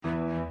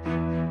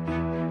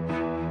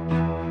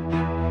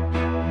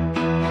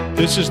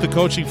This is the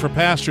Coaching for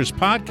Pastors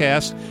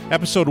podcast,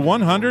 episode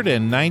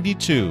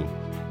 192.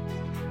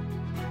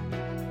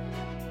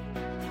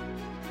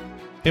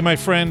 Hey, my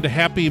friend,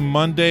 happy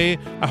Monday.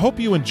 I hope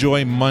you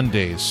enjoy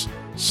Mondays.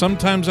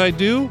 Sometimes I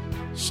do,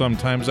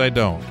 sometimes I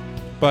don't.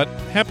 But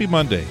happy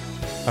Monday.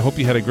 I hope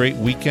you had a great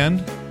weekend.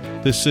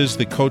 This is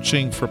the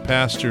Coaching for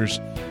Pastors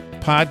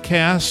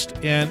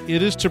podcast, and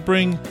it is to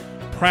bring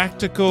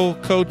practical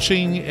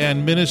coaching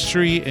and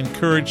ministry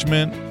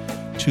encouragement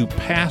to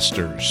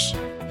pastors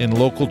in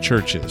local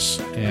churches.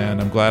 And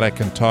I'm glad I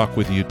can talk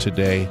with you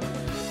today.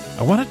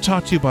 I want to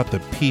talk to you about the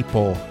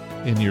people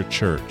in your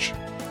church,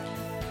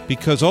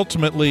 because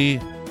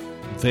ultimately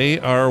they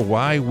are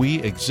why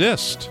we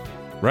exist,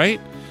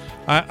 right?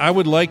 I've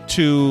been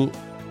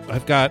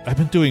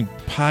doing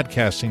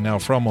podcasting now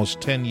for almost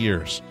 10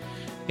 years.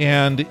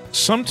 And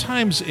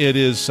sometimes it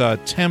is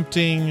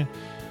tempting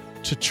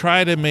to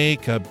try to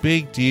make a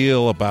big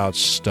deal about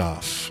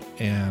stuff.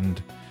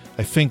 And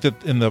I think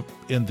that in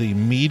the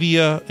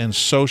media and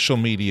social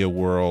media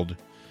world,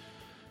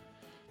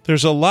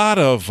 there's a lot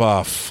of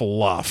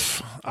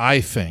fluff,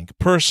 I think.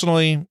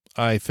 Personally,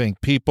 I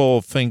think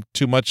people think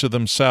too much of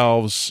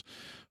themselves.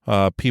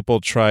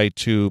 People try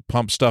to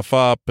pump stuff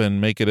up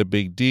and make it a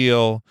big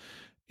deal.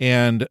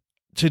 And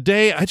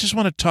today, I just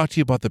want to talk to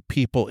you about the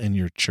people in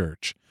your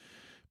church.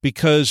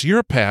 Because you're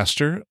a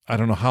pastor. I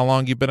don't know how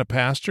long you've been a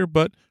pastor,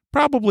 but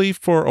probably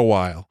for a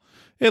while,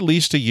 at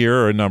least a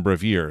year or a number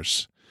of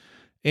years.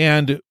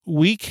 And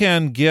we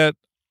can get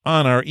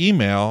on our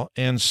email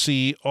and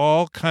see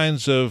all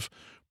kinds of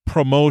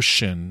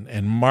promotion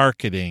and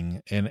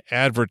marketing and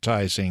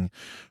advertising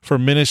for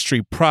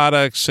ministry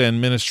products and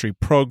ministry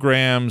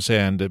programs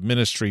and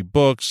ministry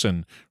books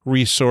and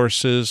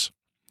resources.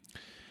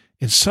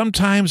 And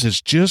sometimes it's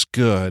just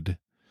good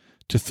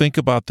to think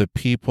about the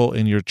people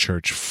in your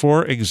church.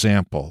 For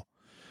example,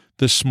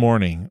 this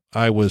morning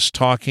I was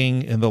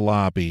talking in the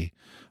lobby.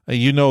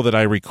 You know that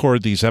I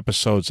record these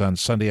episodes on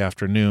Sunday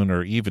afternoon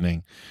or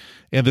evening.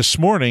 And this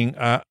morning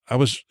I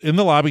was in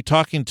the lobby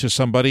talking to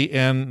somebody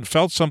and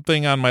felt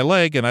something on my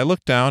leg, and I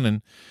looked down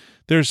and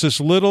there's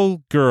this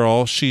little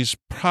girl. She's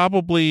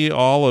probably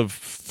all of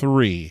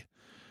 3,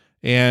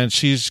 and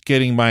she's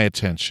getting my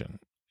attention.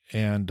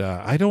 And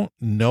I don't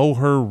know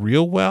her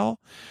real well,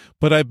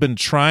 but I've been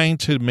trying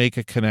to make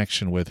a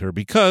connection with her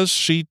because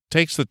she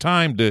takes the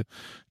time to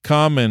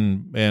come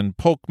and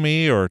poke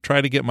me or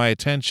try to get my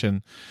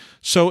attention.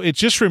 So it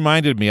just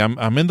reminded me,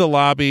 I'm in the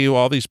lobby,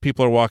 all these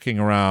people are walking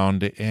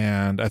around,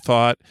 and I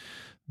thought,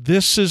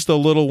 this is the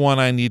little one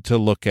I need to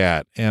look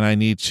at, and I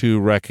need to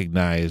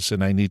recognize,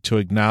 and I need to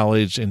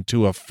acknowledge and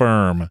to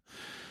affirm,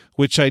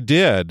 which I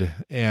did,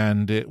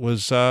 and it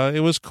was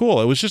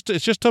cool.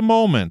 It's just a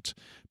moment,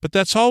 but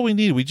that's all we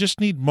need. We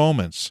just need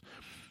moments.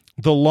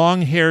 The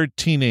long-haired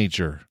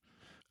teenager,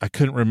 I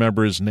couldn't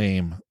remember his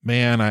name.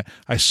 Man,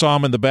 I saw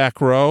him in the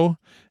back row,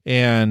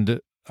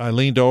 and I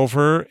leaned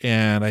over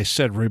and I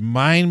said,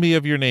 remind me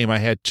of your name. I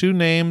had 2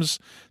 names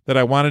that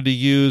I wanted to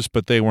use,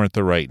 but they weren't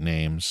the right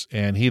names.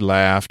 And he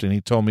laughed and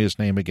he told me his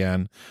name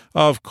again.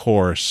 Of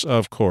course.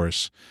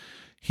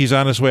 He's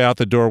on his way out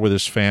the door with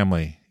his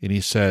family, and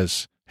he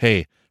says,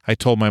 hey, I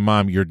told my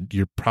mom, you're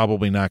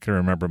probably not going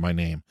to remember my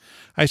name.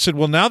 I said,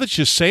 well, now that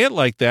you say it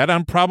like that,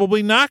 I'm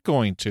probably not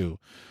going to.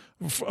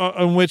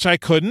 On which I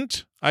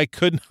couldn't. I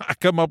could not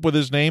come up with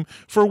his name.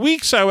 For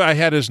weeks, I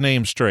had his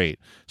name straight.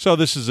 So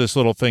this is this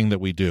little thing that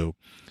we do.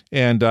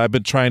 And I've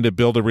been trying to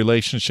build a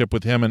relationship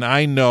with him. And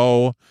I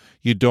know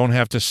you don't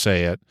have to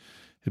say it.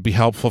 It'd be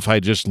helpful if I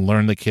just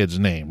learned the kid's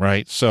name,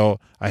 right? So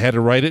I had to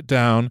write it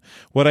down.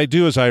 What I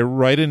do is I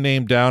write a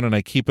name down and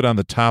I keep it on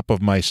the top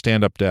of my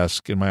stand-up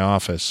desk in my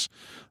office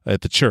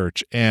at the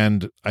church.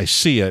 And I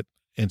see it.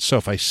 And so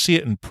if I see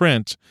it in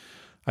print,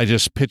 I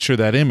just picture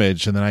that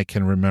image, and then I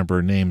can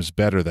remember names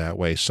better that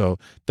way. So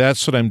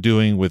that's what I'm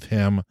doing with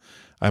him.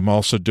 I'm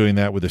also doing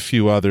that with a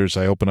few others.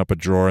 I open up a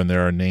drawer, and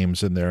there are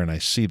names in there, and I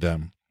see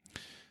them.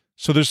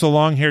 So there's the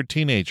long-haired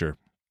teenager.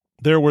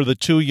 There were the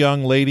 2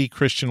 young lady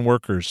Christian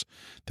workers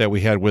that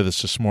we had with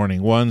us this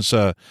morning. One's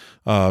a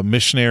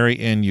missionary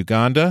in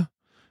Uganda,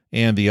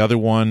 and the other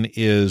one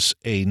is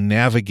a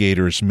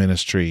Navigators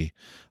Ministry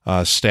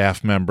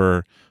staff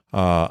member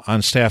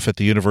on staff at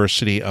the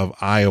University of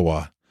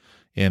Iowa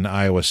in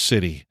Iowa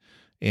City.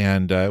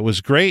 And it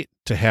was great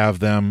to have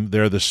them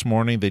there this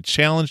morning. They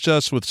challenged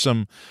us with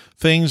some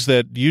things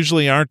that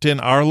usually aren't in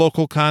our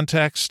local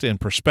context, and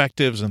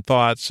perspectives and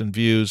thoughts and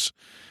views.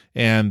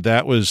 And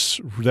that was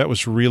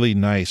really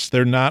nice.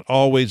 They're not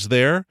always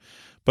there,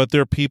 but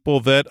they're people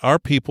that our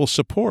people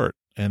support.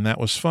 And that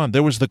was fun.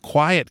 There was the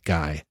quiet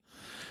guy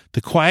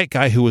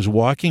who was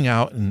walking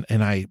out,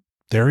 and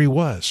there he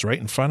was right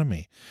in front of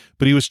me.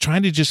 But he was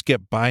trying to just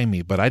get by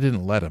me, but I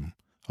didn't let him.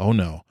 Oh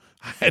no.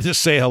 I had to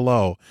say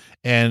hello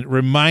and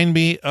remind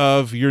me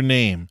of your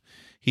name.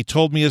 He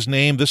told me his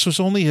name. This was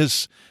only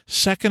his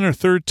 2nd or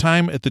 3rd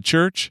time at the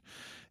church.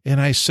 And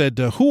I said,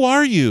 who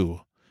are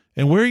you?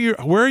 And where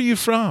are you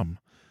from?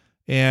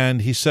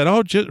 And he said,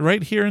 just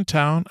right here in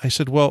town. I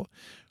said, well,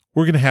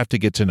 we're going to have to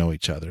get to know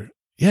each other.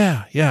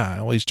 Yeah.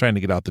 Well, he's trying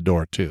to get out the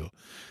door too.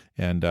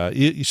 And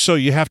so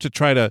you have to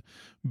try to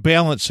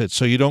balance it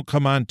so you don't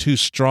come on too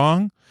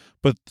strong,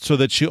 but so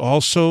that you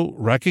also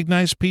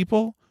recognize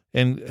people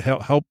and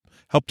help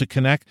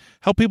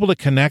people to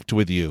connect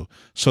with you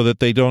so that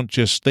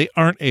they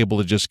aren't able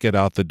to just get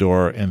out the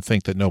door and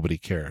think that nobody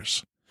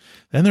cares.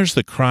 Then there's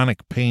the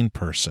chronic pain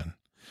person.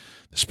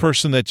 This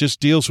person that just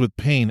deals with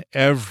pain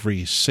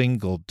every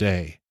single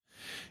day.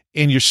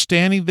 And you're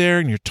standing there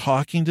and you're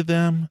talking to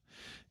them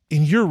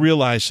and you're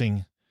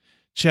realizing,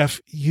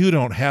 Jeff, you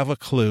don't have a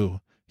clue.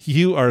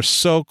 You are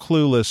so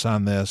clueless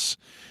on this.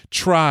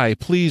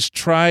 Please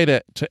try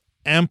to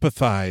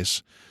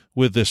empathize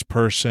with this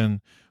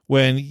person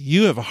when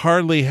you have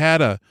hardly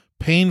had a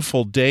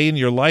painful day in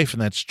your life,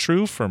 and that's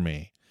true for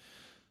me.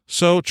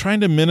 So trying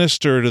to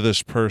minister to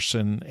this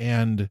person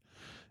and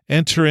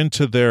enter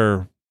into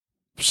their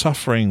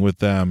suffering with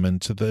them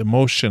and to the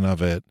emotion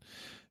of it,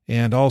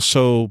 and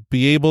also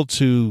be able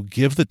to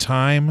give the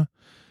time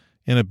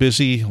in a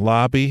busy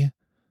lobby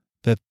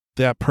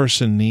that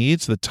person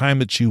needs, the time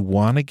that you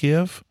want to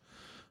give.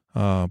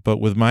 But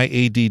with my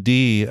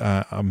ADD,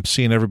 I'm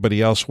seeing everybody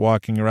else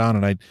walking around,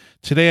 and I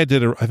think I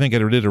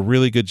did a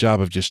really good job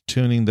of just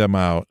tuning them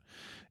out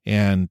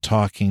and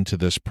talking to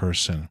this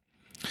person.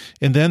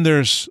 And then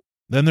there's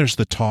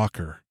the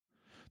talker,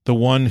 the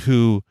one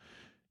who,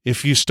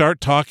 if you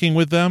start talking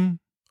with them,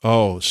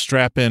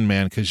 strap in,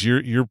 man, because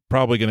you're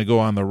probably going to go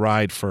on the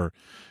ride for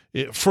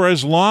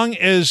as long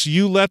as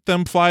you let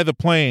them fly the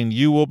plane.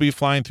 You will be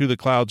flying through the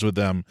clouds with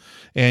them,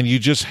 and you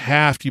just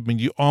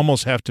you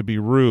almost have to be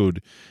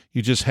rude.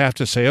 You just have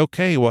to say,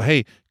 okay, well,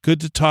 hey, good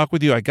to talk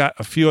with you. I got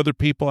a few other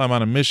people. I'm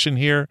on a mission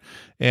here,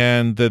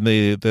 and then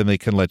they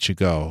can let you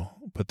go.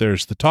 But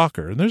there's the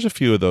talker, and there's a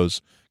few of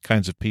those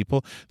kinds of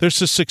people. There's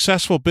the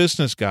successful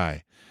business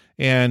guy,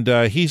 and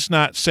he's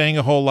not saying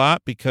a whole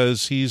lot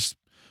because he's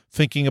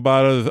thinking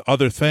about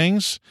other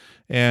things,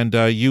 and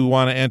you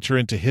want to enter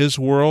into his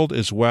world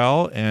as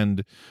well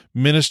and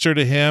minister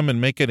to him and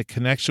make a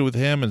connection with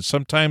him. And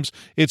sometimes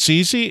it's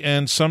easy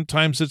and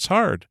sometimes it's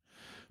hard.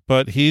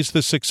 But he's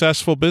the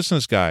successful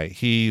business guy.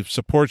 He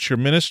supports your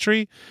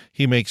ministry.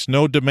 He makes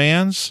no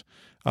demands,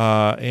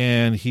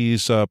 and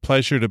he's a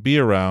pleasure to be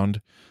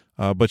around.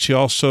 But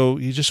you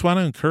just want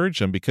to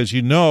encourage him, because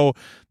you know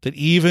that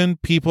even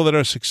people that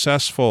are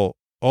successful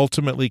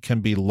ultimately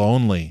can be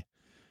lonely,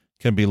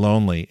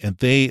 and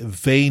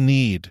they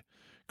need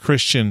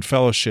Christian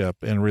fellowship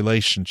and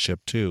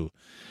relationship too.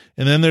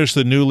 And then there's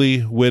the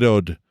newly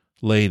widowed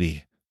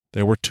lady.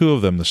 There were two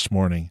of them this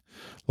morning,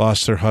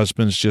 lost their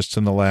husbands just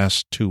in the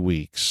last 2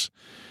 weeks.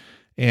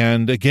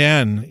 And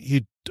again,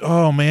 you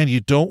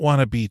don't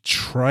want to be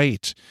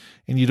trite,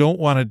 and you don't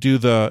want to do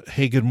the,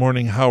 hey, good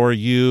morning, how are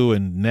you?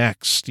 And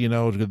next, to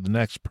go to the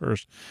next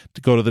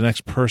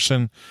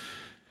person.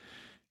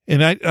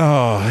 And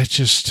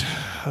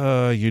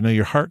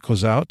your heart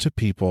goes out to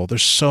people.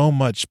 There's so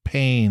much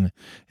pain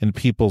in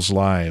people's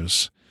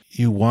lives.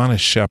 You want to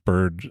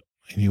shepherd,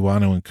 and you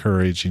want to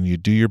encourage, and you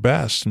do your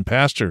best. And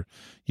Pastor,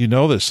 you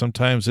know this.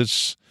 Sometimes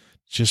it's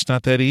just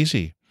not that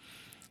easy.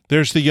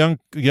 There's the young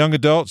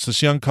adults,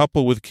 this young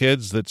couple with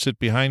kids that sit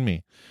behind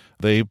me.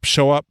 They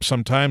show up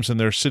sometimes, and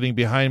they're sitting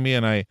behind me,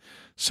 and I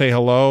say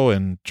hello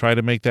and try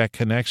to make that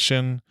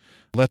connection.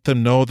 Let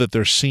them know that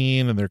they're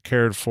seen and they're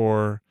cared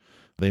for.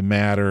 They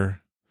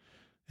matter.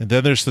 And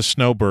then there's the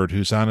snowbird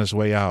who's on his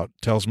way out.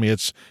 Tells me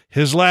it's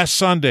his last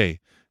Sunday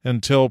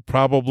until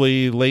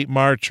probably late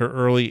March or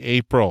early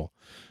April.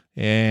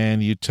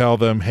 And you tell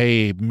them,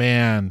 hey,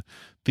 man,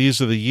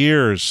 these are the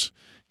years.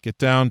 Get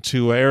down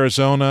to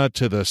Arizona,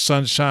 to the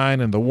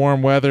sunshine and the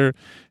warm weather,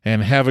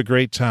 and have a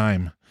great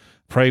time.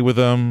 Pray with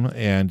them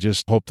and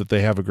just hope that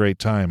they have a great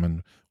time.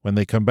 And when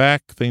they come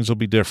back, things will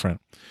be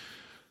different.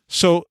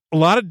 So a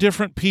lot of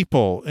different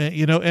people,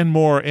 and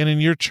more. And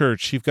in your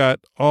church, you've got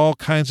all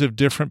kinds of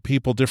different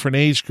people, different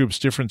age groups,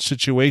 different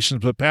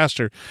situations. But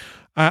Pastor,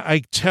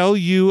 I tell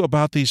you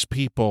about these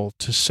people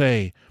to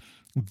say,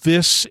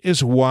 this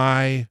is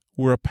why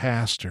we're a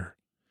pastor.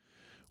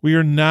 We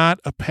are not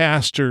a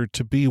pastor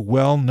to be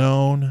well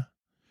known.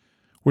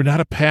 We're not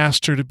a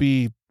pastor to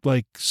be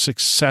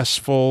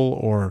successful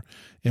or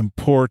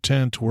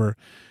important. We're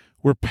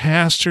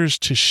pastors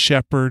to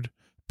shepherd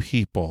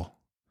people.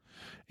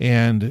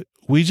 And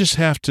we just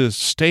have to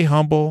stay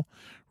humble,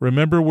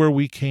 remember where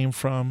we came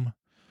from.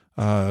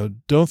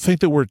 Don't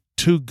think that we're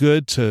too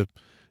good to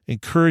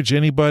encourage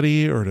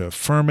anybody or to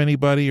affirm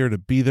anybody or to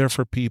be there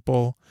for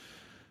people.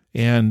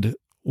 And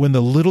when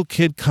the little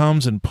kid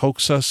comes and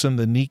pokes us in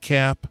the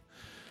kneecap,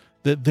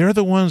 that they're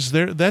the ones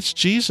there. That's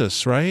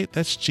Jesus, right?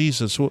 That's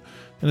Jesus. And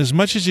as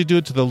much as you do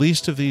it to the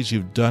least of these,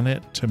 you've done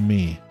it to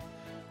me.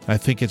 I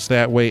think it's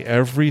that way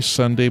every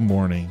Sunday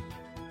morning.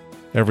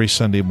 Every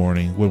Sunday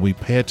morning, when we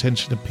pay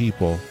attention to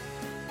people,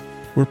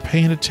 we're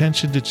paying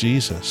attention to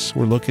Jesus.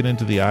 We're looking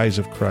into the eyes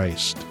of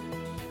Christ.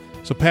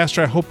 So,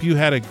 Pastor, I hope you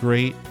had a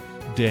great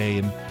day.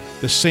 And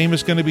the same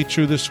is going to be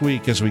true this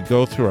week as we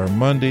go through our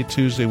Monday,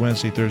 Tuesday,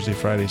 Wednesday, Thursday,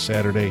 Friday,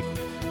 Saturday.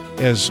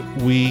 As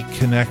we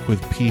connect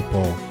with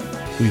people,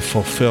 we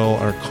fulfill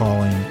our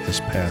calling as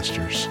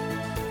pastors.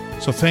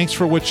 So thanks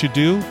for what you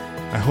do.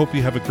 I hope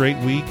you have a great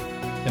week,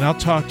 and I'll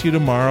talk to you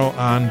tomorrow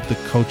on the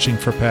Coaching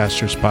for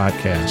Pastors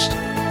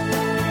podcast.